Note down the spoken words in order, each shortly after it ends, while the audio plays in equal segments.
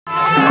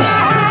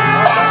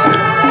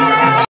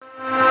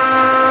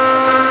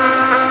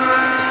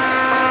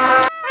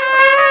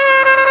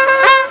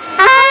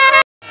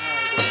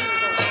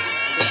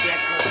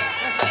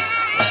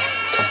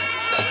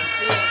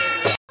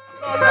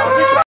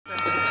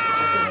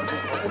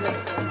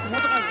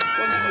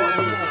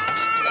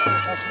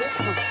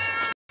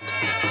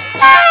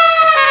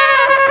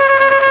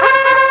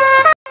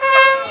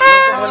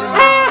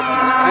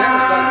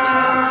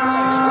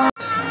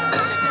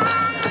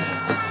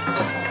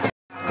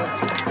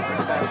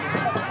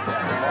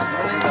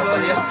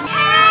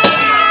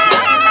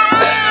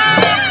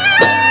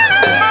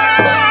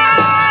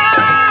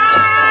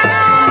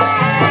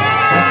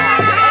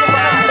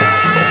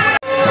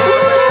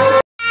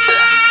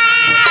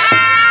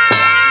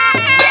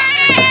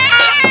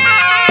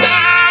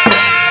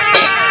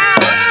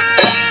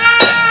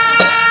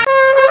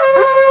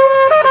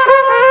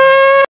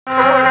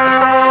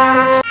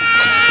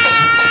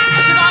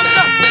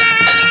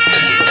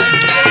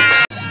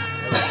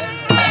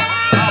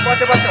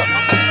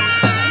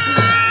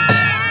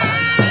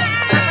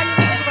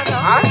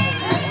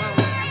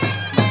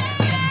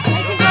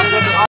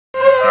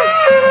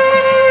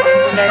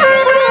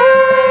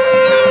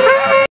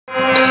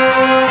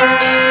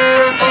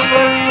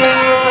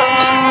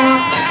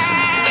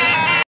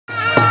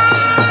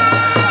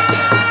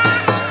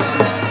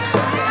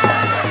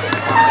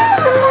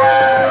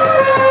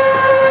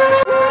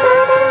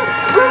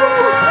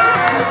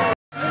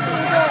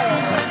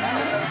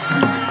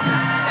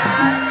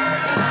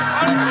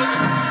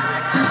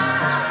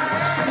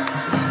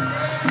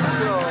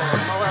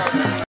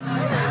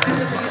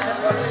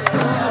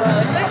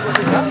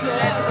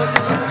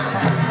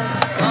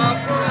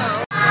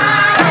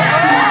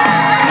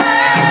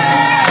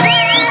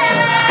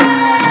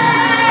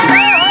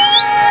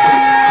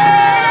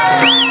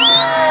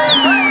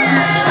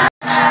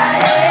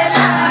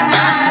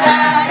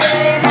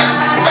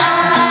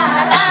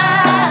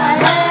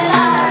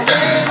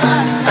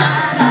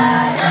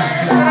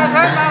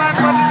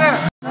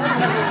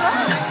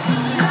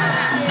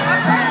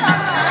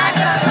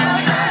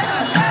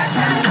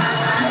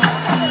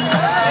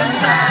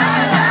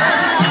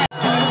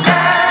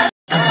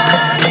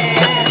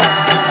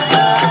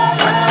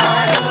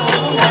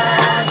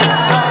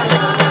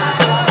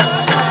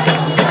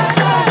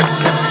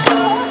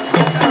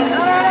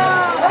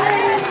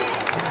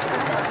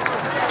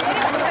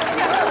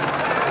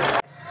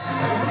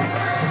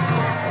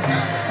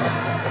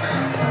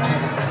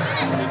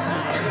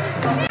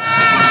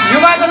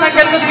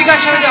खेलकुद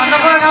विकास समिति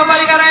अन्नपूर्ण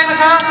गाउँपालिका रहेको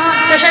छ।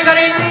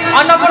 त्यसैगरी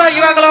अन्नपूर्ण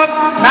युवा क्लब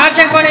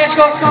नार्चेङ पनि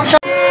यसको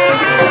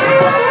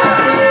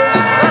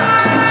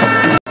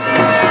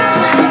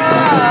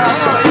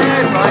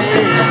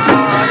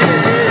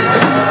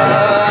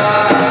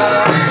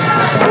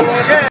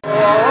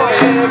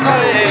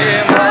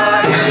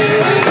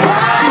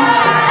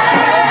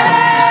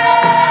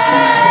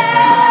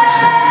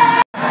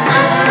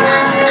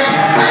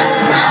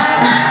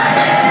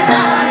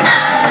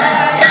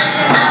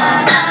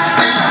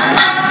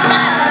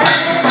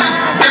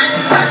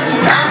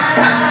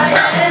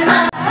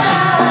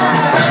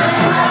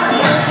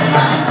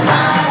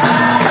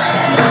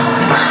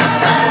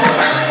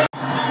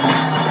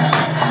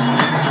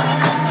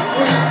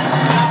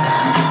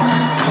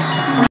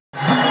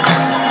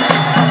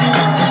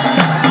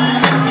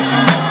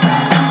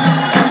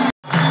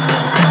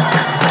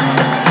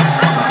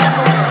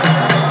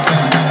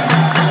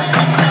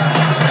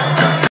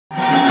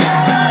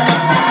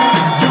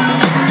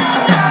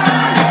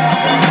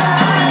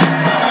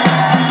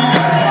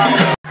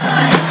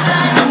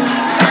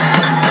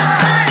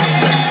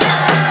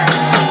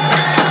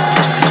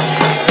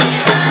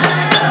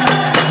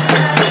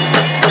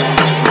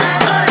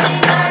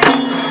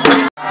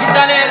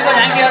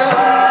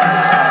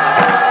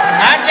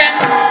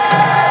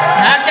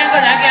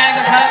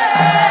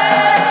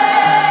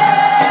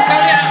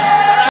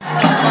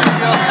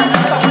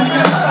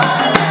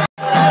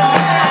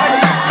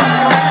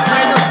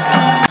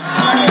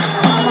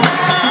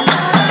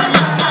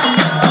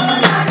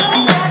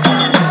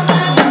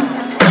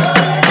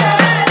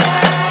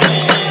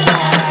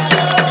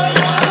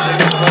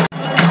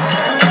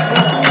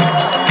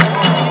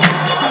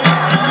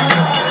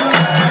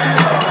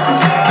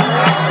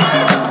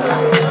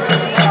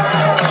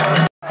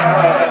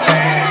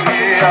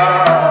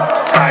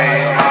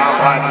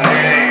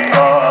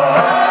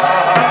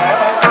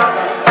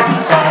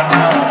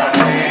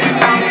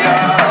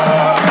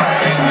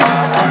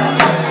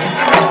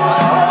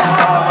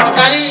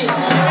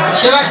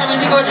सेवा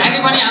समितिको झाँकी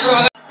पनि हाम्रो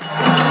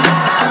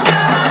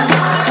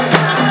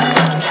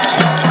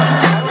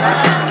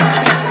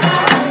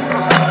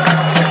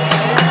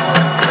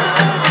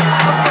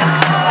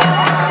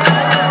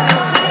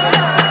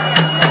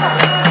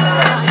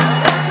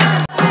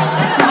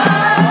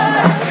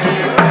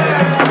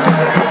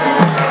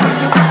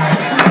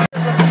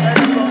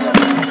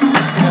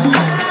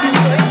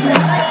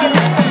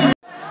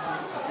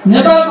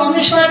नेपाल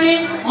कम्युनिस्ट पार्टी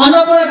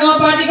अन्नपूर्ण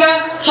गाउँपालिका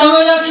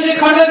संयोजक श्री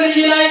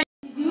खड्गगिरीजीलाई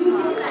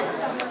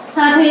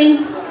साथै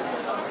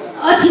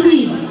अतिथि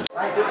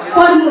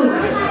प्रमुख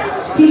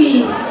श्री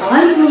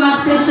हरिकुमार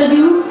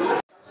श्रेष्ठज्यू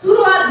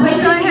सुरुवात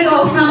भइसकेको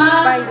अवस्थामा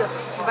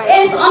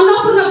यस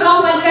अन्नपूर्ण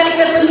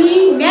गाउँपालिकाले पनि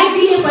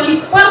म्याग्दीले पनि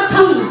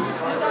प्रथम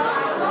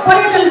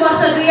पर्यटन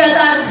वर्ष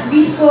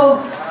 2020 को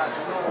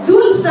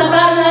जुन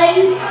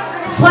सरकारलाई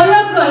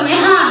सहयोग र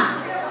यहाँ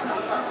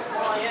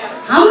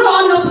हाम्रो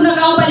अन्नपूर्ण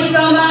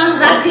गाउँपालिकामा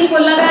राज्यको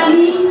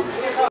लगानी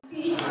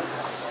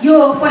यो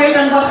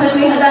पर्यटन वर्ष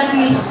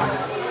 2020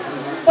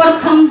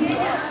 प्रथम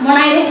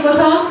मनाइरहेको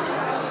छ।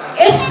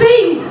 यसै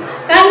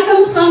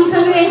कार्यक्रम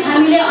सँगसँगै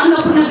हामीले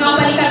अन्नपूर्ण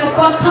गाउँपालिकाको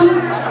प्रथम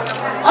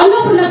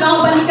अन्नपूर्ण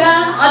गाउँपालिका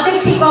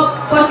अध्यक्षको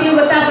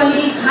प्रतियोगिता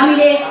पनि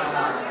हामीले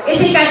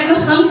यसै कार्यक्रम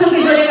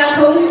सँगसँगै जोडेका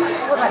छौँ।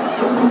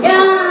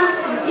 यहाँ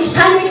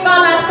स्थानीय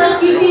कला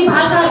संस्कृति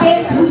भाषा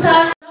वेशभूषा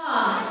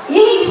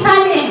यही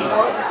स्थानीय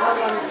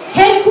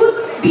खेलकुद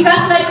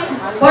विकासलाई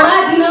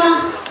बढावा दिन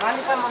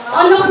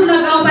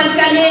अन्नपूर्ण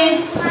गाउँपालिकाले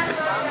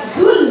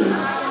जुन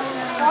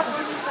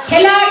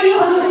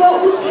खेलाडीहरूको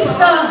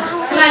उत्कृष्ट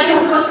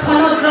खेलाडीहरूको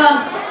छनौट र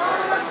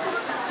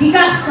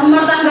विकास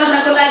समर्थन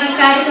गर्नको लागि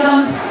कार्यक्रम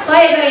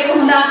तय गरेको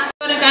हुँदा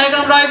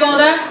कार्यक्रम रहेको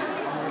हुँदा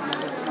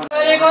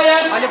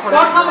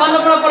प्रथम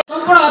अन्नपूर्ण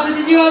सम्पूर्ण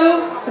अतिथिज्यूहरू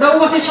र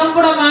उपस्थित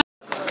सम्पूर्ण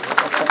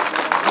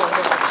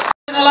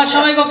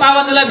समयको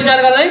पाबन्दीलाई विचार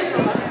गर्दै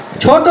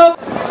छोटो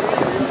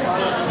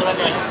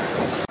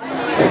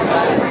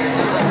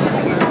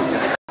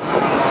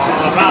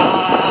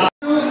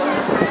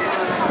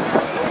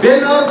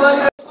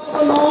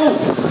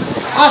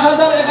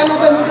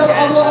मिटर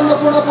अग्लो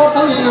अन्नपूर्ण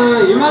प्रथम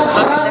हिमाल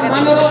आधार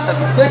मानेर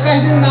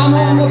 21 दिन लामो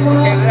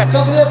अन्नपूर्ण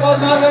चक्रीय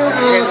पदमार्ग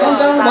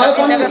सञ्चालन भए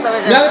पनि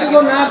व्यक्तिको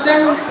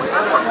नार्चेन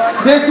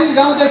देशी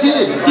गाउँदेखि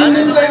 3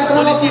 दिनको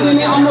यात्रामा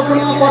पुगिने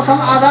अन्नपूर्ण प्रथम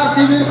आधार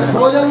शिविर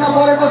ओझेलमा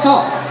परेको छ।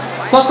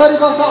 70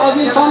 वर्ष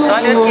अघि सन्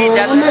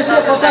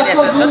 1950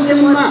 को जुन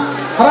 3 मा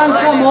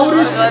फ्रान्सका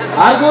मौरिस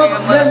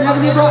हार्गोटले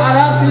व्यक्तिको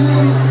आधार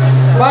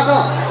शिविरबाट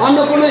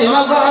अन्नपूर्ण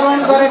हिमालको आरोहण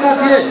गरेका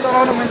थिए।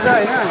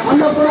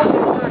 अन्नपूर्ण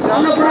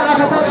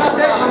 7800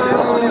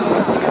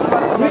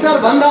 मिटर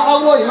भन्दा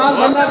अग्लो हिमाल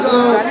भन्दा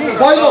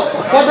पहिलो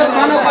पटक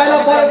मानव पाइला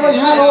परेको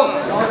हिमाल हो।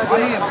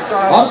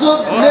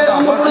 हर्जोगले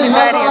अन्नपूर्ण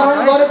हिमालको आरोहण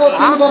गरेको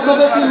 3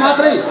 वर्षपछि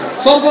मात्रै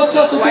सर्वोच्च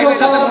सुदूर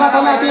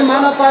सगरमाथामाथि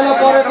मानव पाइला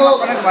परेको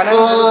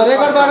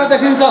रेकर्डबाट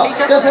देखिन्छ।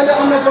 त्यसैले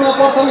अन्नपूर्ण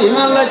प्रथम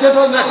हिमाललाई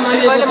चेतो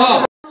मानिएको छ।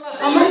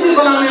 समृद्धि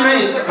बनाउने नै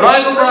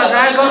रहेको कुरा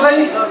जाहेर गर्दै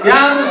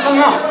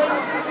यहाँहरूसँग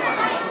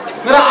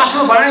मेरो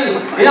आफ्नो भनाइ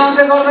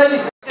यान्दै गर्दै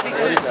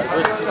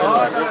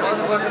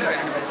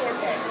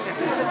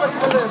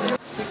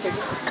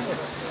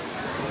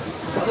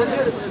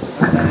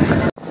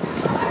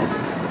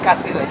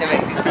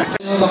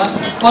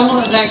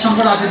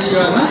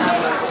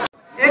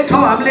एक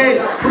ठाउँ हामीले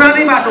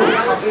पुरानै बाटो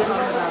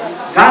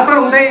गाडपर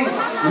हुँदै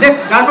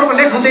गाडपरको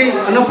लेक हुँदै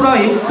अन्नपूर्ण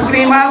पुग्ने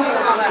हिमाल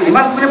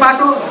पुग्ने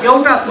बाटो,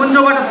 एउटा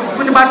कुञ्जबाट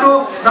पुग्ने बाटो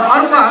र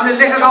अर्को हामीले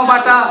लेखा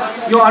गाउँबाट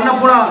यो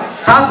अन्नपूर्ण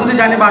 7 हुँदै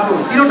जाने बाटो,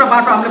 तीनवटा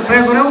बाटो हामीले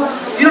प्रयोग गऱ्यौँ।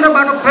 तीनवटा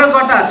बाटो प्रयोग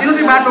गर्दा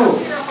तीनवटै बाटो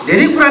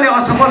धेरै कुराले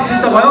असफल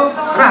सिद्ध भयो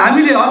र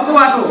हामीले अर्को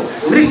बाटो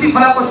मृष्टि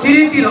खोलाको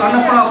तिरैतिर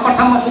अन्नपूर्ण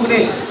प्रथममा पुग्ने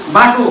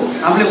बाटो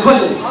हामीले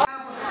खोल्यौँ।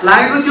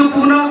 लागेको थियो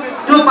पुग्न।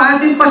 त्यो 5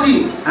 दिनपछि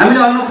हामीले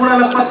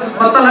अन्नपूर्णलाई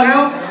पत्ता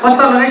लगायौँ।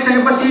 पत्ता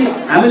लगाइसकेपछि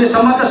हामीले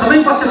सम्बन्धित सबै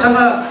पक्षसँग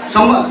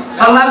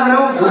सल्लाह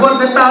गऱ्यौँ,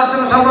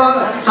 भूगोलवेत्ताहरूसँग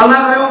सल्लाह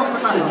गऱ्यौँ।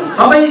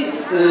 सबै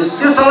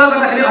त्यो सल्लाह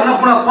गर्दाखेरि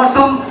अन्नपूर्ण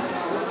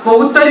प्रथमको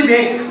उत्तरी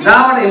भेग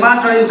जहाँबाट हिमाल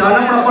चढिन्छ,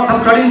 अन्नपूर्ण प्रथम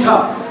चढिन्छ,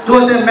 त्यो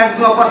चाहिँ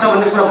म्याक्सिममा पर्छ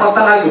भन्ने कुरा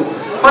पत्ता लाग्यो।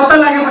 पत्ता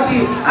लागेपछि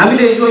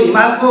हामीले यो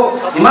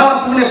हिमालमा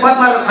पुग्ने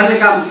पदमार्ग खन्ने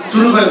काम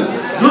सुरु गऱ्यौँ।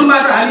 जुन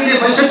बाटो हामीले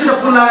 62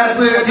 पुल लगाएर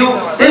पुगेका थियौँ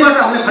त्यही बाटो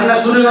हामीले खन्न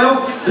सुरु गऱ्यौँ।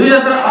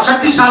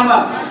 2068 सालमा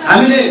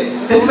हामीले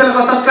त्यति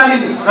बेलाको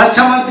तत्कालीन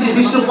रक्षा मन्त्री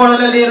विष्णु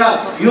पौडेलले लिएर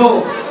यो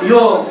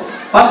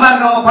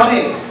पदमार्गमा पर्ने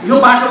यो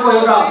बाटोको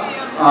एउटा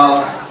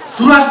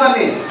सुरुवात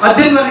गर्ने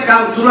अध्ययन गर्ने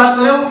काम सुरुवात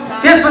गऱ्यौँ।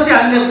 त्यसपछि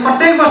हामीले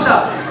प्रत्येक वर्ष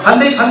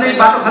खन्दै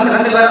बाटो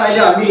खन्दै गएर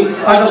अहिले हामी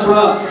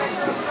अन्नपूर्ण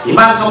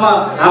हिमालसम्म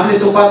हामीले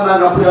त्यो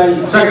पदमार्ग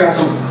पुर्याइसकेका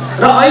छौँ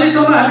र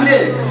अहिलेसम्म हामीले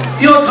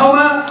त्यो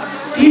ठाउँमा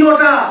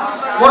 3वटा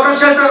वाटर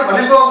सेल्टर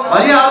भनेको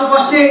हरियाहरू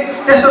बस्ने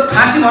त्यस्तो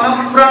ठाँटी भनौँ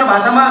पुरानो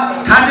भाषामा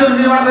ठाँटीहरू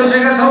निर्माण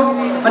गरिसकेका छौँ।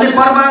 अनि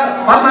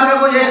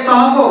पदमार्गको एक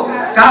तहको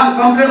काम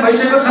कम्प्लिट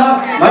भइसकेको छ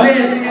भने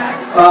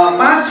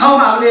 5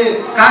 ठाउँमा हामीले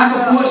काठको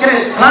पुल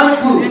फलामे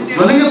पुल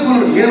झोलुङ्गे पुल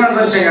निर्माण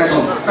गरिसकेका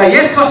छौँ र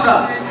यस वर्ष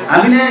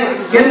हामीले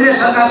केन्द्रीय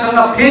सरकारसँग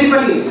फेरि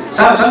पनि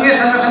सङ्घीय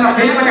सरकारसँग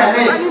फेरि पनि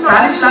हामीले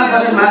 40 लाख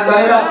बजेट माग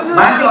गरेर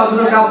बाँकी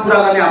अधुरो काम पुरा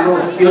गर्ने हाम्रो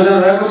योजना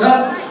रहेको छ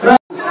र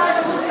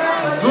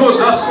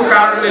जसको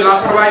कारणले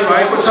लापरवाही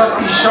भएको छ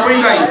ती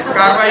सबैलाई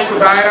कारबाहीको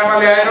दायरामा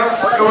ल्याएर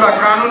एउटा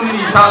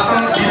कानुनी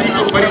शासन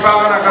विधिको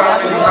परिपालना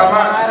गराउने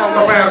दिशामा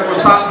तपाईँहरूको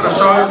साथ र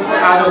सहयोग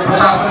आज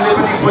प्रशासनले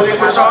पनि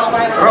खोजेको छ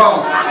र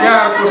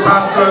यहाँहरूको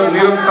साथ सहयोग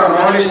निरन्तर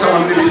रहनेछ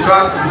भन्ने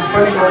विश्वास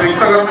पनि म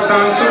व्यक्त गर्न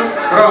चाहन्छु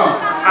र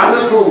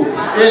आजको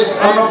यस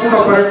अन्नपूर्ण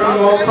पर्यटन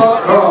महोत्सव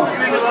र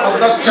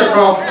अध्यक्ष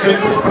कप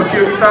खेलकुद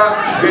प्रतियोगिता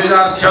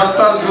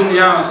 2076 जुन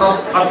यहाँ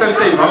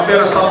अत्यन्तै भव्य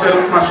र सभ्य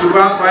रूपमा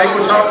सुरुवात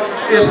भएको छ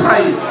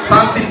यसलाई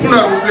शान्तिपूर्ण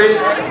रूपले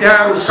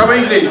यहाँहरू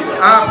सबैले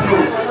आफ्नो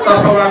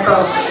तर्फबाट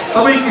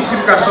सबै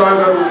किसिमका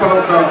सहयोगहरू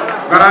उपलब्ध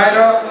गराएर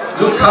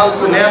जुन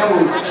खालको न्यानो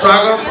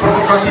स्वागत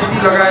प्रमुख अतिथि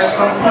लगायत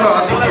सम्पूर्ण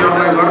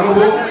अतिथिहरूलाई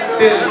गर्नुभयो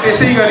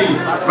त्यसै गरी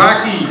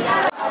बाँकी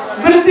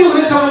वृद्धि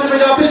हुनेछ भन्ने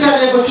मैले अपेक्षा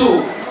लिएको छु।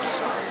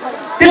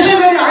 त्यसै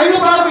गरी हाइड्रो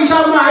पावरको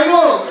हिसाबमा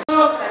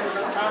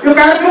यो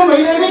कार्यक्रम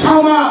भइरहेकै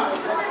ठाउँमा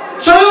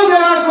 100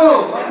 मेगाको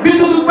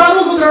विद्युत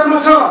उत्पादनको चरणमा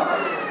छ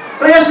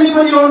र यसले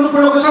पनि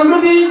अन्नपूर्णको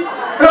समृद्धि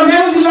र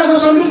मेरो जिल्लाको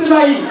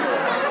समृद्धिलाई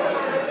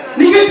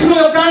निकै ठुलो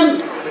योगदान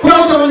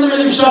पुर्याउँछ भन्ने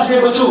मैले विश्वास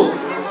गरेको छु।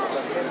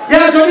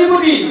 यहाँ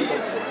जडीबुटी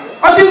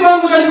अति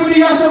महँगो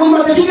जडीबुटी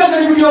यहाँसम्म देखिएका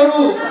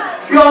जडीबुटीहरू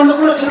यो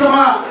अन्नपूर्ण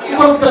क्षेत्रमा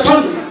उपलब्ध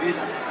छन्।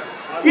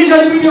 यी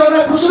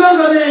जडीबुटीहरूलाई प्रशोधन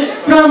गर्ने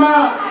कुरामा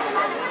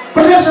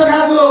प्रदेश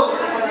सरकारको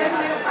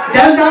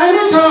ध्यान जाने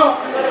नै छ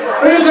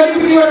र यो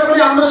जडीबुटीबाट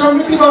पनि हाम्रो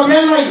समृद्धिको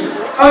अभियानलाई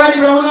अगाडि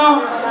बढाउन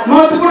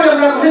महत्त्वपूर्ण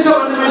योगदान हुनेछ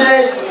भन्ने मैले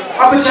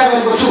अपेक्षा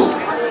गरेको छु।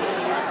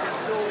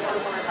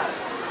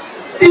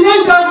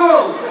 3 तहको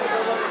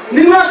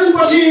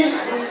पछि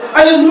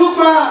अहिले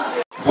मुलुकमा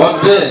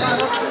भव्य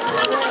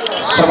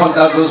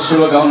सफलताको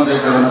शुभकामना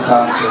व्यक्त गर्न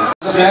चाहन्छु।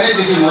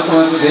 बिहानैदेखि म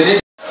तपाईँको धेरै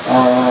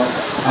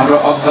हाम्रो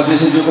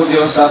अध्यक्षज्यूको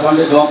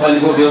व्यवस्थापनले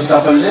गाउँपालिकाको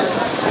व्यवस्थापनले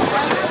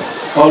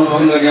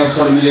अवलोकन गर्ने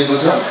अवसर मिलेको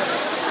छ।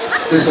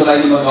 त्यसको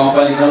लागि म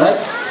गाउँपालिकालाई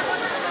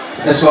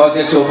यसको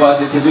अध्यक्ष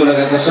उपाध्यक्षज्यू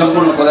लगायतका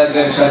सम्पूर्ण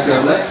पदाधिकारी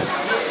साथीहरूलाई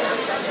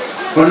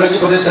गण्डकी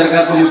प्रदेश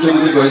सरकारको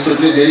मुख्यमन्त्रीको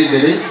हैसियतले धेरै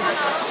धेरै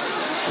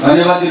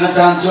धन्यवाद दिन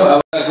चाहन्छु।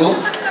 अब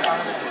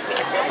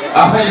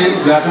आफैले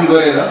उद्घाटन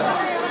गरेर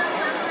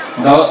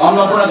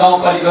अन्नपूर्ण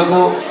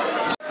गाउँपालिकाको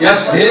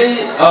यस धेरै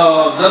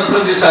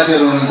जनप्रतिनिधि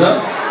साथीहरू हुनुहुन्छ,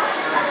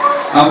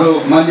 हाम्रो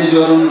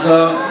मान्यज्यूहरू हुनुहुन्छ,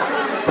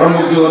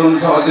 प्रमुखज्यूहरू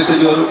हुनुहुन्छ,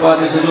 अध्यक्षज्यूहरू,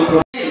 उपाध्यक्षज्यू,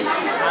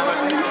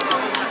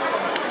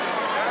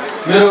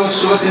 मेरो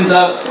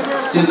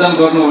शुभचिन्तन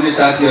गर्नुहुने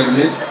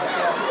साथीहरूले,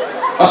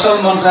 असल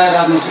मनसाय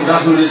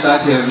राख्नुहुने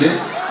साथीहरूले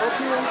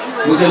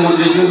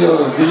मुख्यमन्त्रीज्यू यो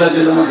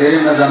जिल्लामा धेरै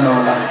नजान्नु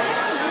होला।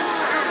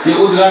 यो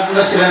उद्घाटन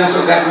र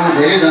शिलान्यासको कार्यक्रम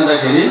धेरै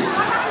जाँदाखेरि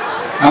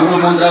हाम्रो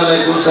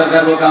मन्त्रालयको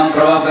सरकारको काम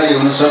प्रभावकारी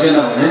हुन सकेन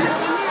भने,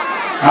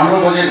 हाम्रो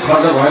बजेट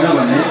खर्च भएन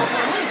भने,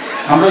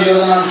 हाम्रो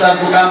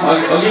योजनाअनुसारको काम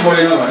अघि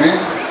बढेन भने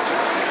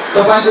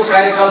तपाईँको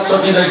कार्यकाल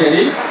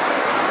सकिँदाखेरि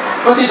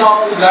कति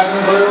ठाउँमा उद्घाटन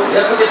गर्यो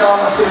या कति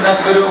ठाउँमा शिलान्यास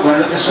गर्यो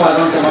भनेर त्यसको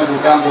आधारमा तपाईँको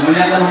कामको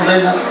मूल्याङ्कन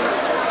हुँदैन।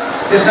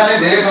 त्यस कारणले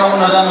धेरै ठाउँमा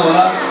नजानु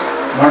होला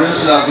भनेर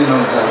सुझाव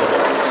दिनुहुन्छ।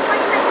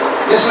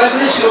 यसलाई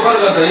पनि स्वीकार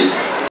गर्दै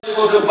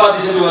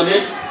उपाध्यक्षज्यूहरूले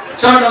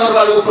चार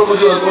नगरपालिकाको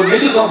प्रमुखज्यूहरूको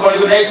नेतृत्वमा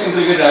बढेको न्यायिक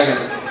समिति गरिरहेका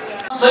छन्।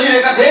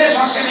 चलिरहेका धेरै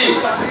संस्कृति,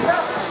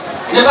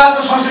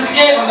 नेपालको संस्कृति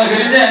के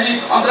भन्दाखेरि चाहिँ हामी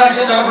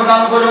अन्तर्राष्ट्रिय जग्गामा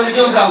जानु पऱ्यो भने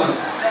के हुन्छ,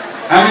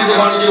 हामीले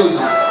देखाउने के हुन्छ,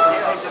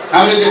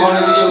 हामीले देखाउने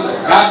चाहिँ के हुन्छ,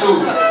 घाटु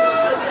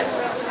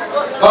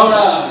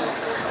कौडा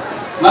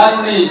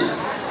मारुनी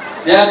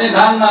या चाहिँ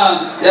धान नाच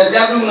या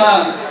च्याब्रुङ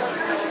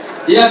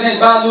नाच या चाहिँ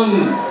बालुन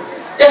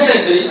यसै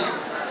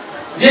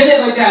जे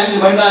चाहिँ हामीले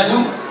भनिरहेका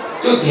छौँ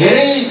त्यो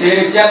धेरै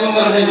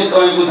च्याब्रुङमा चाहिँ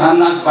तपाईँको धान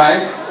नाच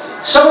बाहेक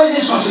सबै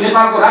चाहिँ संस्कृति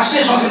नेपालको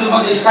राष्ट्रिय संस्कृतिमा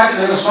चाहिँ स्थापित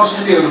भएको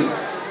संस्कृतिहरू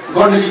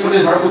गण्डकी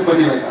प्रदेशबाट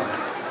उत्पत्ति भएका।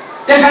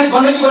 त्यस कारण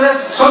गण्डकी प्रदेश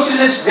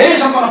संस्कृतिले धेरै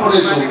सम्पन्न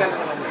प्रदेश हो।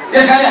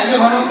 त्यस कारण हामीले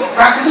भनौँ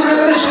प्राकृतिक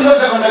रूपले सुन्दर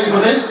छ गण्डकी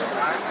प्रदेश।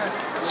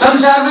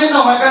 संसारमै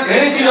नभएका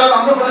धेरै चिजहरू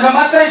हाम्रो प्रदेशमा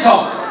मात्रै छ,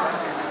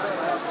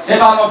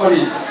 नेपालमा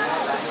पनि।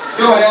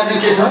 त्यो भएर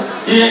चाहिँ के छ,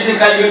 यही चाहिँ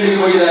कालीगण्डकी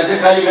बगिरहेको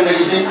छ।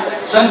 कालीगण्डकी चाहिँ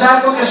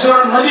संसारको तेस्रो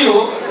नदी हो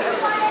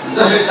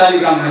जसले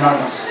शालिग्राम निर्माण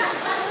गर्छ।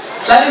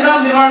 शालिग्राम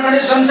निर्माण गर्ने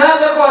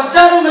संसारको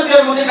हजारौँ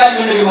नदीहरूमध्ये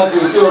कालीगण्डकी मात्रै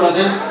हो। त्यो एउटा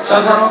चाहिँ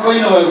संसारमा कोही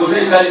नभएको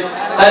चाहिँ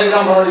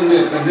शालिग्राम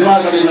निर्माण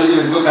गर्ने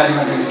नदीहरूको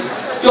कालीगण्डकी।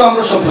 त्यो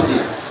हाम्रो सम्पत्ति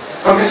हो,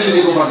 प्रकृतिले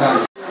दिएको वरदान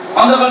हो।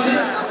 अन्त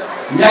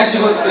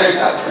म्याग्दीको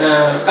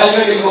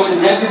कालीगण्डकीको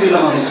म्याग्दी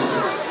जिल्लामा चाहिँ छ,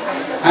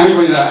 हामी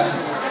बनिरहेको छ।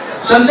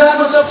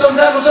 संसारमा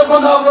सबभन्दा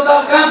अग्लो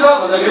ताल कहाँ छ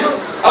भन्दाखेरि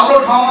अग्लो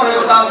ठाउँमा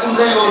रहेको ताल कुन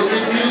चाहिँ हो,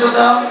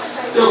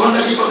 त्यो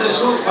गण्डकी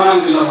प्रदेशको खनाङ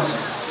जिल्लामा छ।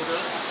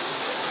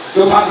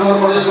 त्यो 5 नम्बर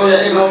प्रदेशको या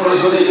 1 नम्बर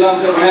प्रदेशको चाहिँ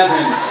इलामतिर भएका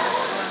छैन।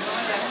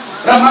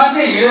 र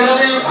मान्छे हिँडेर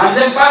चाहिँ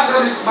भान्ज्याङ पास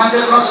गर्ने मान्छे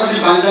क्रस गर्ने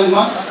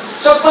भान्ज्याङमा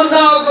सबभन्दा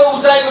अग्लो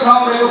उचाइको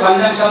ठाउँमा रहेको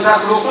भान्ज्याङ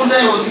संसारको कुन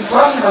चाहिँ हो,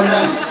 खोरङ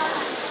भान्ज्याङ।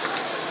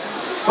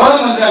 खोरङ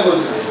भान्ज्याङ हो।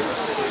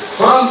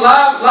 खोरङ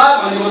ला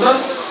भनेको त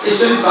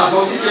स्पेनिस भाषा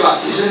हो कि के भाषा,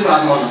 स्पेनिस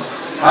भाषा हो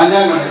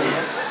भान्ज्याङ भनेको।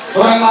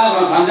 खोरङ ला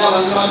भान्ज्याङ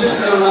भन्छ भने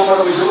मेरो नामबाट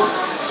भइसक्यो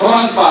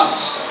खोरङ पास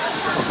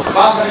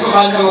भनेको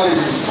भान्ज्याङ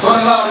भनेको,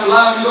 खोरङ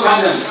ला भनेको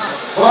भान्ज्याङ।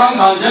 खोरङ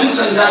भान्ज्याङ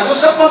संसारको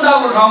सबभन्दा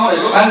अग्लो ठाउँमा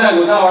रहेको भान्ज्याङ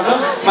हो, जहाँबाट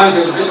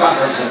मान्छेहरू चाहिँ पास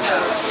गर्छ,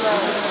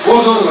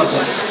 ओहोर गर्छ।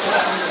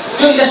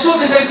 त्यो यस्तो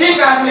चाहिँ केही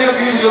कारणले यो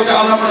चाहिँ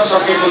अन्नपूर्ण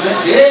सकिएको चाहिँ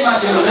धेरै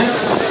मान्छेहरू चाहिँ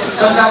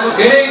संसारको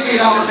धेरै चाहिँ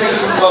राम्रो ट्रेकिङ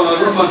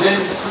रुटमा चाहिँ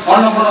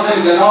अन्नपूर्ण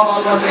चाहिँ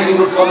राम्रो ट्रेकिङ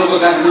रुट गर्नुको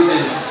कारणले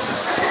चाहिँ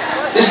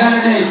त्यस कारण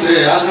चाहिँ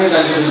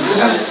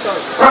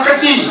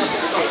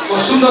प्रकृतिको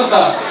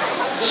सुन्दरता,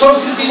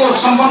 संस्कृतिको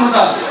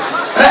सम्पन्नता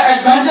र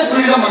एडभेन्चर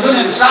टुरिज्म भन्छ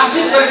नि,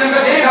 साहसिक पर्यटनका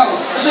धेरै ठाउँ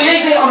जस्तो यही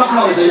चाहिँ अन्नपूर्ण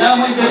हुन्छ। यहाँ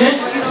मैले देखेँ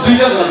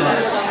 2टा झरना,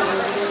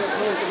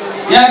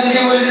 यहाँ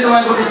देखेँ मैले चाहिँ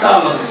तपाईँको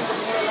टुट्टालहरू,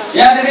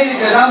 यहाँ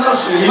देखेँ राम्रो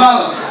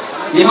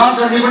हिमाल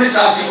चढ्ने पनि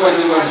साहसिक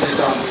पर्यटन गर्ने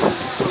ठाउँ।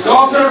 त्यो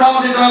अप्ठ्यारो ठाउँमा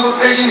चाहिँ तपाईँको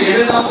ट्रेकिङ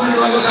हिँडेर जानु पनि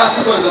तपाईँको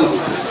साहसिक पर्यटन हो।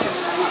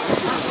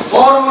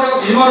 पौरमा रहेको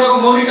भीममा रहेको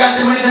मौरी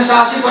काट्ने पनि चाहिँ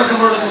साहसिक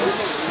पर्यटनबाट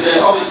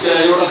एउटा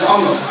चाहिँ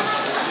अङ्ग।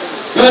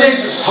 यो चाहिँ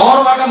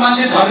सहरबाट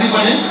मान्छे झर्ने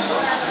पनि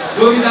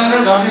डोरीदाङ र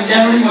झर्ने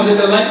क्यानोनिङ भन्छ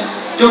त्यसलाई,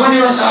 त्यो पनि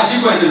एउटा साहसिक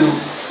पर्यटन हो।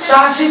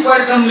 साहसिक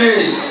पर्यटनले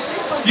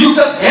युक्त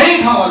धेरै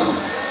ठाउँहरू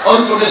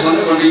अरू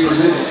प्रदेशभन्दा गण्डकी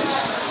प्रदेशले धेरै छ।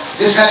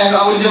 त्यस कारण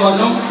अब चाहिँ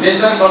भन्छौँ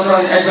नेचर कल्चर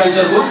एन्ड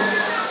एडभेन्चरको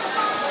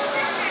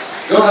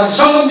एउटा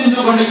सङ्गम बिन्दु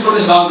गण्डकी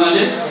प्रदेश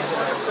भावनाले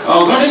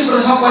गण्डकी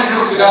प्रदेशमा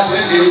पर्यटनको विकास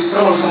गर्ने धेरै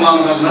प्रबल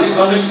सम्भावना भएको हुनाले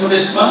गण्डकी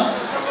प्रदेशमा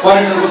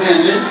पर्यटनको चाहिँ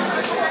हामीले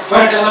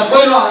पर्यटनलाई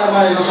पहिलो आधार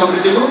मानेको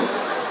समृद्धिको।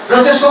 र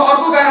त्यसको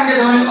अर्को कारण के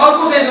छ भने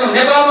अर्को चाहिँ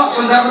नेपालमा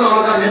संसारको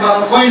लगातार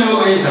नेपालमा पहिलो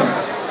यही छ,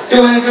 त्यो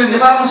भनेको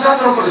नेपालमा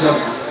 17%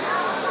 छ।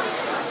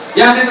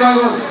 यहाँ चाहिँ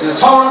तपाईँको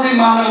 6वटा चाहिँ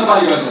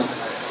महानगरपालिका छ।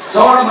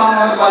 6वटा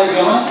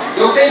महानगरपालिकामा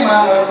एउटै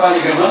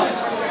महानगरपालिकामा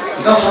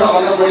 10वटा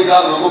भन्दा बढी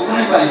गाउँ भएको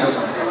कुनै पालिका छ,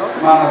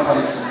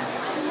 महानगरपालिका छ।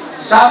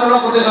 7वटा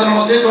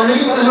प्रदेशहरूमध्ये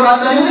गण्डकी प्रदेशको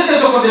राजधानी मात्रै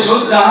त्यस्तो प्रदेश हो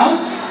जहाँ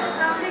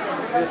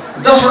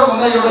 10वटा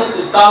भन्दा एउटा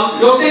ताल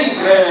एउटै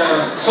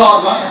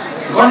सहरमा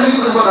गण्डकी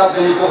प्रदेशको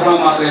राजधानी पोखरामा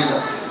मात्रै छ।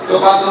 त्यो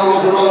 5 नम्बरको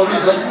फुटबल पनि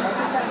छैन,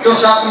 त्यो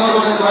 7 नम्बरको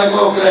चाहिँ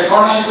तपाईँको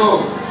कर्णालीको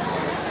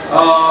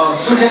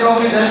सुर्खेतमा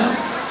पनि छैन,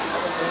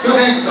 त्यो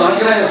चाहिँ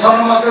धनकिरा 6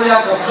 नम्बरको या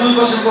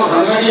सुनकोशीको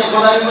धनगढी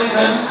कोदारी पनि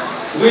छैन,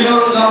 2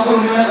 नम्बरको जनकपुर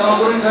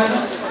पनि छैन,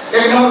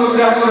 1 नम्बरको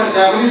विराटको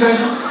त्यहाँ पनि छैन,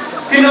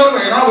 3 नम्बरको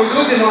हेर्न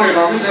भइसक्यो 3 नम्बर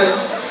हेर्न पनि छैन।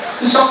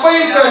 त्यो सबै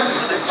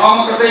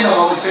ठाउँमा कतै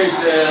नभएको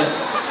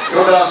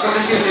एउटा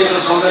प्रकृति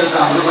सौन्दर्य छ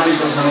हाम्रो पनि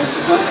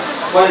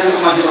पर्यटनको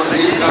माध्यमबाट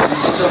यदि गर्न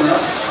सक्छौँ भने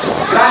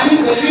ग्रामीण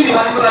गरिबी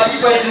निवारणको लागि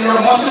पर्यटन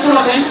एउटा महत्त्वपूर्ण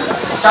चाहिँ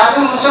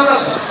साधन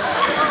हुनसक्छ।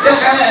 त्यस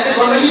कारण हामीले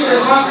गण्डकी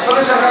प्रदेशमा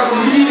प्रदेश सरकारको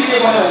नीति के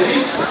भन्यो भने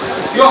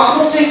यो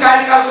हाम्रो चाहिँ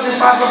कार्यकालको चाहिँ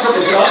 5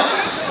 वर्षभित्र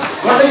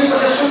गण्डकी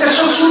प्रदेशको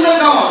त्यस्तो सुन्दर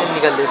गाउँहरू,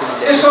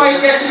 त्यस्तो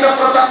ऐतिहासिक र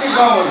प्रतात्विक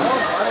गाउँहरू,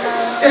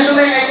 त्यसो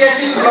चाहिँ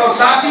ऐतिहासिक र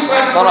साहसिक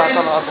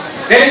पर्यटन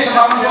धेरै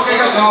सम्भावना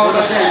बोकेका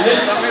गाउँहरूलाई चाहिँ हामीले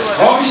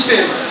होमस्टे,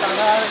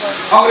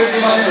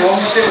 अङ्ग्रेजीमा चाहिँ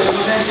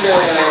होमस्टेहरू चाहिँ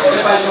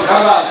नेपालीको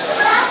घरवास,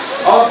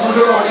 अब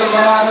ठुल्ठुलो होटल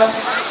बनाएर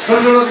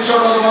ठुल्ठुलो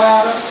रिसोर्टहरू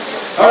बनाएर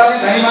एउटा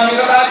चाहिँ धनीमानी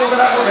कताको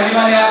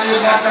धनीमानी आएर यो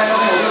गाँठ चाहिने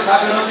होटल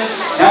थापेर चाहिँ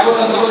यहाँको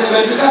तन्त्रको चाहिँ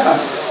गरी कहाँ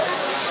थाल्छ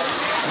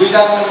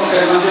 2-4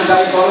 मान्छे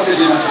गाडी पर्यो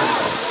त्यति मात्र।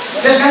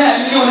 त्यस कारण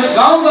हामीले भने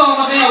गाउँ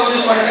गाउँमा चाहिँ अब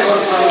चाहिँ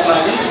पर्यटकहरूको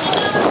लागि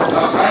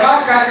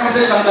घरवास कार्यक्रम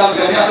चाहिँ सञ्चालन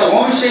गर्ने अथवा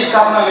होमस्टे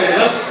स्थापना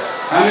गरेर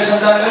हामीले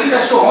सञ्चालन गर्ने।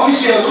 त्यसको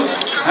होमस्टेहरू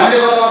हामीले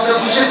गत वर्ष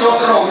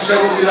 274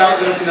 होमस्टेहरू निर्धारण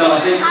गरेर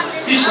तिनीहरूलाई चाहिँ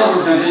 30 करोड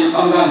रुपियाँ चाहिँ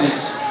अनुदान दिएको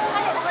छ।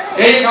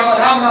 यही ठाउँमा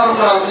राम्रो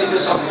कुराहरू पनि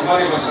त्यो सब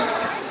गरेको छ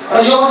र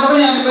यो वर्ष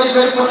पनि हामी करिब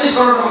 25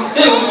 करोड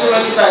रुपियाँ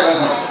होमस्टेलाई जुटाएका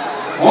छौँ।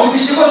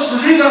 होमस्टेको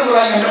सुदृढीकरणको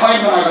लागि हामीले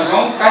ऐन बनाएका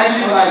छौँ,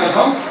 कार्यविधि बनाएका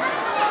छौँ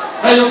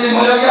र यो चाहिँ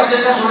मैले अघि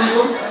अध्यक्ष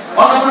सोधेको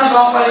अन्नपूर्ण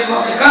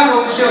गाउँपालिकामा चाहिँ कहाँ छ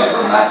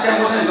होमस्टेहरूको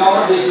नाच्याङको चाहिँ गाउँ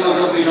र बेसी नछ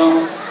 2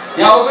 ठाउँमा,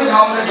 यहाँ अरू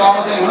ठाउँमा चाहिँ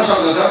गाउँमा चाहिँ हुन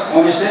सक्दछ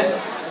होमस्टे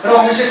र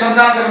होमस्टे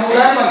सञ्चालन गर्ने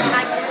उदाहरण मान्छे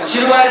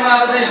सिलवारीमा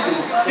आएर चाहिँ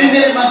 3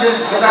 दिन मान्छे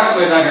बचाएको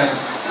भइरहेका छ।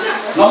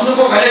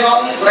 लम्जुको घरे गाउँ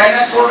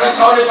राइना छोड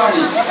तौले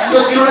पानी त्यो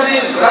तिनवटा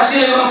चाहिँ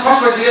राष्ट्रिय लेभलमा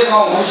फर्स्ट भइसकेको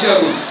गाउँ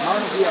होमस्टेहरू।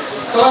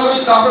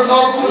 तपाईँको हाम्रो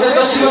गाउँको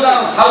दक्षिणमा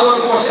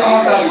थालुहरूको बस्ती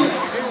अमरटाली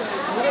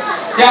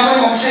त्यहाँ पनि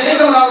होमस्टे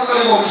एकदम राम्रो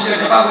गरेको होमस्टे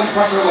नेपालको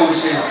फर्स्ट भएको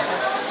होमस्टे।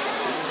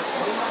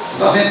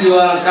 दसैँ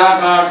तिहार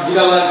चाडबाड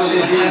बिदाबादको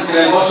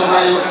दिन मौसम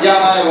आयो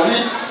याम आयो भने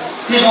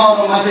ती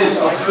गाउँमा मान्छे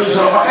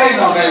टुरिस्टहरू पठाइ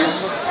नअटायो।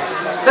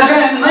 त्यस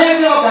कारण नयाँ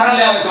चाहिँ अवधारणा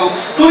ल्याएका छौँ।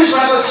 टुरिस्ट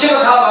भनेको सेवा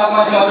थाहा भएको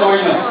मान्छे मात्र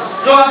होइन,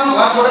 जो आफ्नो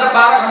घर छोडेर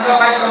 12 घन्टा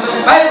 22 घन्टा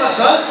बाहिर बस्छ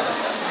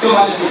त्यो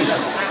मान्छे टुरिस्ट हो।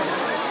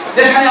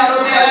 त्यस कारण हाम्रो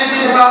चाहिँ अहिले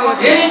चाहिँ नेपालको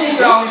धेरै चाहिँ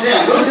कुरा आउने चाहिँ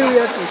हाम्रो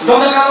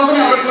दण्डकालमा पनि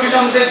हाम्रो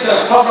टुरिज्म चाहिँ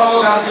थप भएको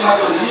कारण चाहिँ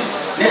मात्र हुन्छ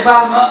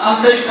नेपालमा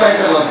आन्तरिक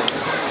पर्यटकहरू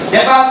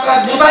नेपालका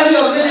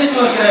नेपालीहरूले चाहिँ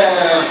त्यो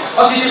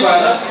अतिथि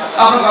भएर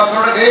आफ्नो घर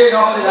छोडेर धेरै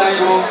गाउँमा जाने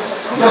हो।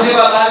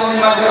 दसैँमा लागेको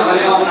मान्छेहरू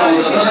घरि आउनु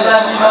आउँछ, दसैँ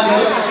लागेको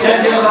मान्छेहरू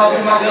त्यहाँतिर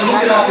लागेको मान्छेहरू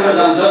मुक्ति राखेर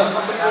जान्छ,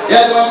 या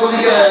तपाईँको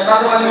चाहिँ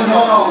तातो पानीमा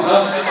नुहाउन आउँछ,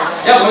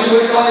 या भोलि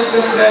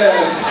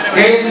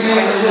धेरै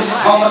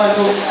ठाउँमा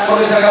त्यो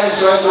प्रदेश सरकारले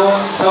सहयोग हो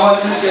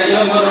तपाईँले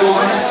यम गर्नुभयो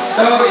भने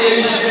तपाईँको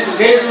एबिसी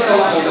धेरै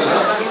चलाउन सक्दछ।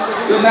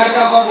 त्यो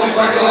नाटकमा भोलि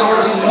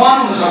पर्यटकहरूबाट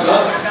नुहाउनु हुनसक्छ,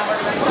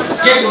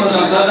 केक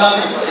हुनसक्छ, जहाँ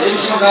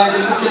एबिसीमा जाने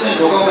मुख्य चाहिँ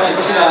ढोका बाहिर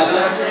बसिरहेको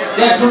छ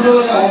त्यहाँ ठुल्ठुलो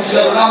चाहिँ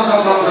होमस्टेहरू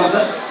राम्रोसँग चलाउन सक्छ,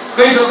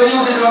 कहीँ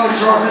ढोकैमा चाहिँ तपाईँको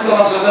रिसोर्ट पनि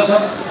चलाउन सक्दछ।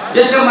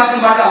 यसको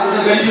माध्यमबाट हाम्रो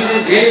चाहिँ गरिबी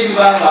चाहिँ धेरै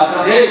निवारण भएको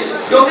छ। धेरै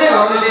एउटै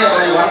घरले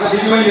चाहिँ घरको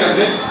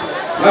दिदीबहिनीहरूले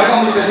घरका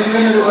मुख्य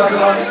दिदीबहिनीहरू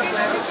चलाउने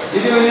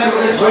दिदीबहिनीहरूको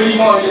चाहिँ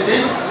छोरीमा अहिले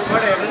चाहिँ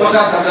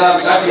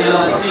 50,000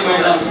 60,000 प्रति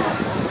महिना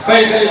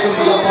कहीँ त्यो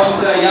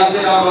मौसमतिर यहाँ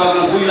चाहिँ अब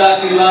 2 लाख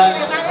 3 लाख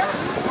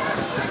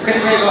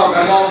कतिपयको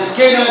घरमा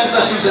केही नभए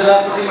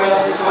 10-20,000 प्रति महिना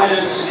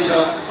कमाइरहेको स्थिति छ।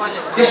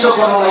 त्यसो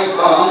गर्नलाई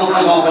अन्नपूर्ण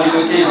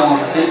गाउँपालिका केही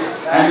गाउँमा चाहिँ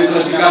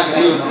हामीको विकास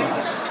गरियो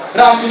र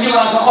हामी के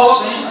भन्छौँ अब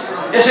चाहिँ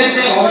यसरी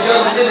चाहिँ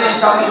होमस्टेहरू चाहिँ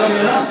स्थापना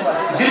गरिएन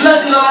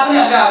जिल्लामा पनि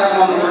हामीले आधार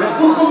बनाउनु पर्यो।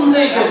 कुन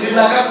चाहिँ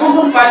जिल्लाका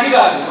कुन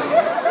पालिकाहरू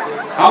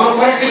हाम्रो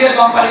पर्यटकीय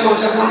गाउँपालिका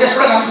हुनसक्छ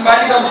त्यसबाट हामी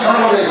पालिकाहरू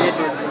छान्नु पर्दैछ।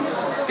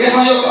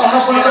 त्यसमा यो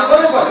अन्नपूर्ण त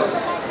पर्यो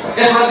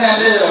त्यसबाट चाहिँ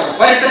हामीले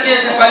पर्यटकीय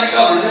पालिका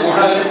भन्छ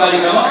घोडागढी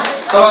पालिकामा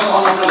तपाईँको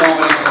अन्नपूर्ण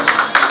गाउँपालिका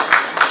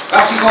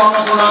काशीको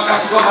अन्नपूर्ण,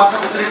 काशीको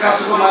माछापुछ्री,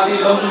 काशीको माथि,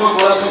 लम्जुको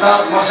घोडासुटा,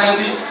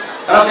 मर्स्याङ्दी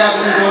र त्यहाँको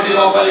गोदी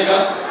गाउँपालिका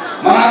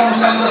मनार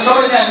मुसाङ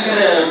सबै चाहिँ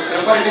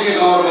हामी पर्यटकीय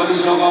गाउँहरू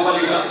दिन्छौँ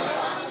गाउँपालिका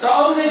र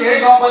अरू चाहिँ धेरै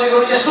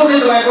गाउँपालिकाहरू यस्तो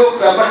चाहिँ तपाईँको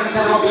पर्यटन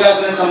क्षेत्रमा विकास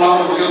गर्ने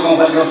सम्भावना बोकेको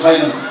गाउँपालिका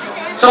छैन।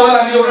 सबैलाई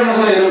हामी एउटा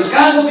नजर हेर्नु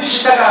कहाँको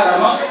विशिष्टका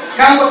आधारमा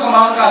कहाँको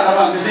सम्भावनाका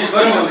आधारमा हामीले चाहिँ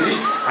गऱ्यौँ भनेदेखि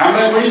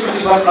हामीलाई बढी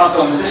प्रतिफल प्राप्त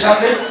हुन्छ। त्यस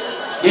कारणले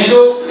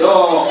हिजो यो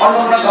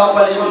अन्नपूर्ण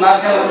गाउँपालिकाको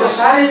नाच्याङहरूको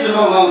साह्रै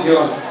दुर्गम गाउँ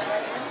थियो।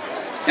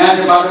 यहाँ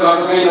चाहिँ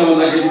बाटोघाटो कहीँ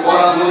नहुँदाखेरि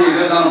परासम्म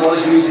हिँडेर जानु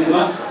पर्दैछ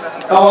मिसिनमा।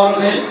 तपाईँहरू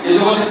चाहिँ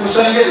हिजोको चाहिँ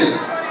पुस्तक के थियो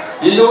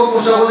हिजोको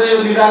पुस्तकको चाहिँ यो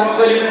निधारमा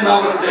कहिले पनि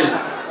नाम छुटेन,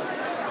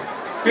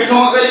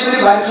 पिठोमा कहिले पनि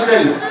भारी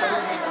छुटेन,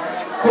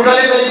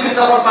 खुट्टाले कहिले पनि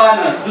चप्पल पाएन,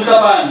 जुत्ता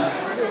पाएन।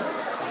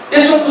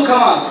 यसो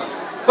दुःखमा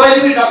कहिले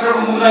पनि डाक्टरको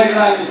मुख लागेर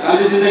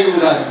हामीले जिन्दगी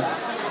गुजार्यौँ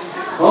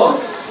हो।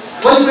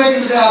 कतिपय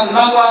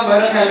नामवान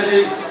भएर चाहिँ हामीले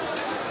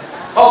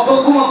अब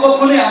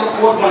बक्खु नै हाम्रो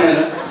कोर्ट बनेर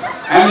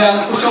हामीले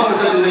आफ्नो पुष्ट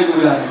जिन्दगीको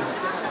कुरा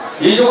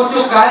हिजोको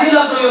त्यो गाली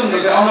लाग्दो यो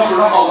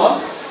अन्नपूर्ण अब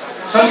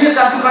सङ्घीय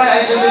शासन पनि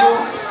आइसकेको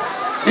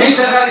यही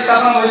सरकार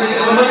स्थापना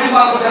भइसकेको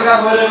नेतृत्वको सरकार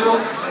भइरहेको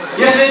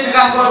यसै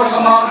विकासको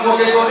सम्भावना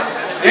बोकेको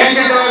यही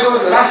चाहिँ तपाईँको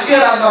राष्ट्रिय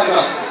राजमार्ग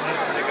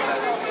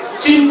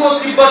चीनको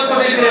तिब्बतको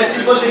चाहिँ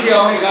तिब्बतदेखि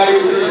आउने गाडी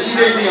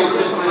सिधै चाहिँ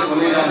उत्तर प्रदेश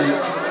भन्दै जाने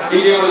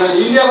इन्डियामा जाने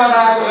इन्डियाबाट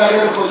आएको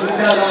गाडीहरू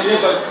मुख्य जाने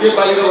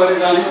नेपालीको भएर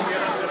जाने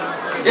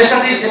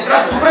यसरी यत्र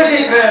थुप्रै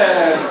चाहिँ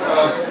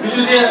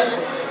विद्युतीय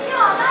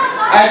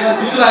आयोजन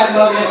विद्युत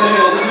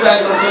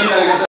आयोजन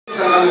चलिरहेको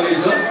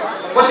छ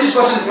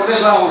 25%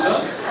 प्रदेशमा आउँछ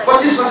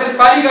 25%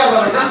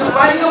 पालिकाबाट जान्छ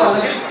पालिका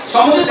भन्दाखेरि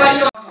समुदाय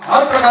पालिका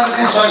हर प्रकारको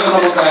चाहिँ सहयोग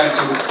गर्न पाएको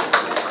छु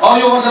अब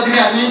यो वर्षदेखि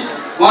हामी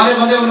उहाँले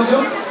भन्दै हुनुहुन्थ्यो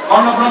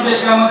अन्नपूर्ण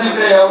बेसिकामा चाहिँ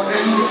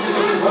ट्रेनिङ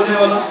खोल्ने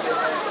होला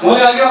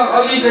मैले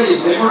अघि चाहिँ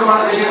भेलकोटबाट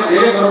देखेको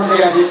धेरै घरहरू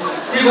देखाएको थिएँ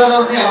ती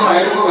घरहरू चाहिँ हाम्रो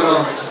हाइड्रोको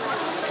घरहरू छ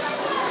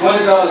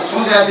मैले त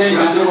सोचेको थिएँ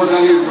घाँचुको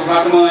जाने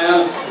बाटोमा यहाँ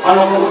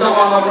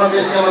अन्नपूर्ण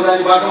बेसिकामा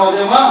जाने बाटोमा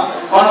आउँदै उहाँ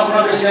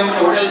अन्नपूर्ण बेसिकामा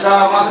होटेल छ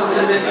माछा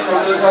होटेल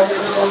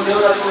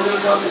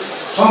छ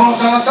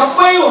समूहसँग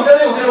सबै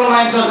होटेलमा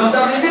लाइन छ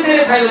जनताले यति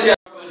धेरै फाइदा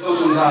दिएको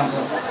सुन्न चाहन्छ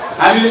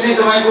हामीले चाहिँ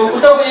तपाईँको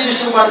उताको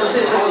एबिसीको बाटो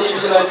जस्तै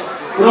एबिसीलाई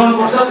पुर्याउनु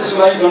पर्छ त्यसको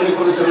लागि गर्ने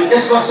पर्छ भने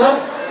यस वर्ष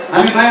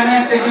हामी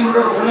नयाँ ट्रेकिङ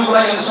रुटहरू खोल्नुको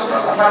लागि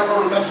 17-18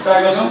 करोड रुपियाँ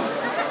छुट्याएका छौँ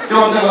त्यो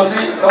अन्तर्गत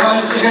चाहिँ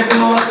तपाईँले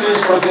देखाइदिनु होला त्यो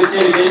यसबाट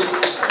चाहिँ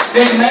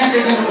केही नयाँ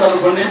ट्रेकिङ रुटहरू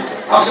खोल्ने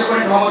आवश्यक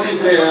पर्ने ठाउँमा चाहिँ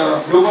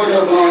भ्यू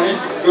बनाउने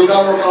भ्यू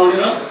टावर बनाउने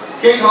र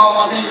केही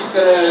ठाउँमा चाहिँ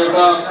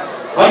एउटा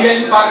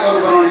हरियाली पार्कहरू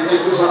बनाउने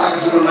चाहिँ टुरिस्ट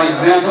आकर्षणको लागि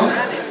भनेका छौँ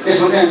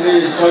त्यसमा चाहिँ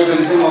हामीले सहयोग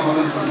गर्ने चाहिँ म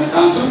गर्न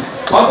चाहन्छु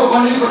अर्को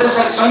गण्डकी प्रदेश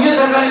सङ्घीय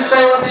सरकारले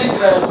 100वटा चाहिँ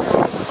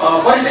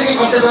पोलिटेक्निक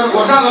कन्टेन्टहरू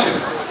घोषणा गर्यो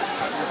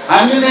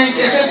हामीले चाहिँ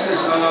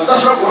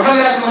 110वटा घोषणा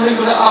गरेका छौँ गण्डकी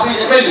प्रदेश आफै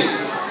एक्लैले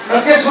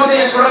र त्यसमध्ये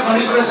 100वटा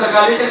गण्डकी प्रदेश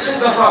सरकारले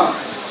 110वटा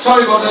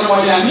सहयोग गर्दैन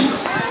अहिले हामी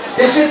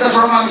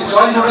 110वटामा हामी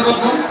 44वटा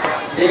गर्छौँ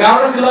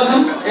 11वटा जिल्ला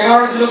छन्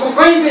 11वटा जिल्लाको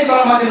कहीँ चाहिँ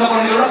तलमाथि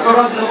नपर्ने एउटा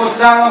 11वटा जिल्लाको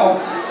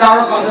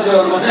चारवटा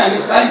कन्टेन्टहरूमा चाहिँ हामी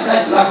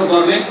 40 लाखको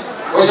दरले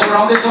पैसा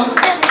पठाउँदैछौँ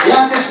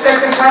यहाँ त्यस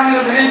कारणले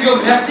गर्दाखेरि यो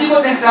व्यक्तिको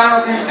चाहिँ 4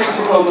 चाहिँ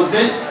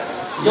टेक्निकहरूमध्ये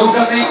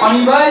एउटा चाहिँ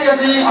अनिवार्य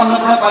चाहिँ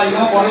अन्नपूर्ण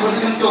पालिकामा पढेपछि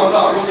पनि त्योभन्दा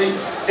अर्को चाहिँ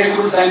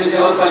टेक्निकल चाहिने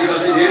चाहिँ अरू पालिका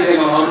चाहिँ धेरै छैन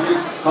अरू चाहिँ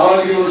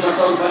खबरगिरी हुनसक्छ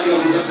अरू पालिका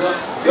हुनसक्छ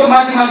यो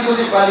माथिको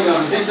चाहिँ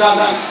पालिकाहरू चाहिँ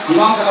जहाँ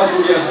हिमालसँग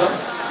जोडिएको छ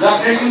जहाँ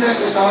ट्रेकिङ चाहिँ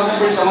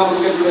बढी समाजको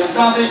जोडिएको छ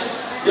जहाँ चाहिँ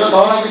यो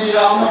धौलागिरी र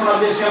अन्नपूर्ण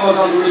बेसिकामा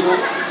जोडिएको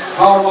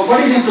ठाउँमा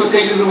बढी चाहिँ त्यो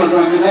टेक्निकल भनेर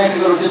हामीले नयाँ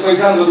टेक्निकल चाहिँ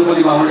पहिचान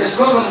गर्नुपर्ने भावना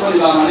एक्सप्लोर गर्नुपर्ने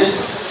भावनाले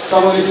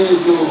तपाईँले चाहिँ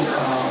त्यो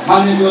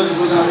मान्य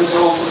व्यवस्थाको साथै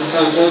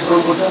सहयोग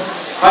गर्नुपर्छ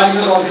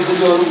पालिकाको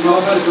अध्यक्षहरू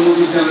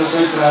नगरपालिका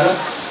सहयोग गराएर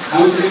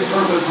हामी चाहिँ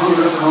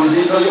ठाउँबाट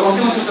पठाउने तर यो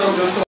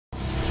अन्तिम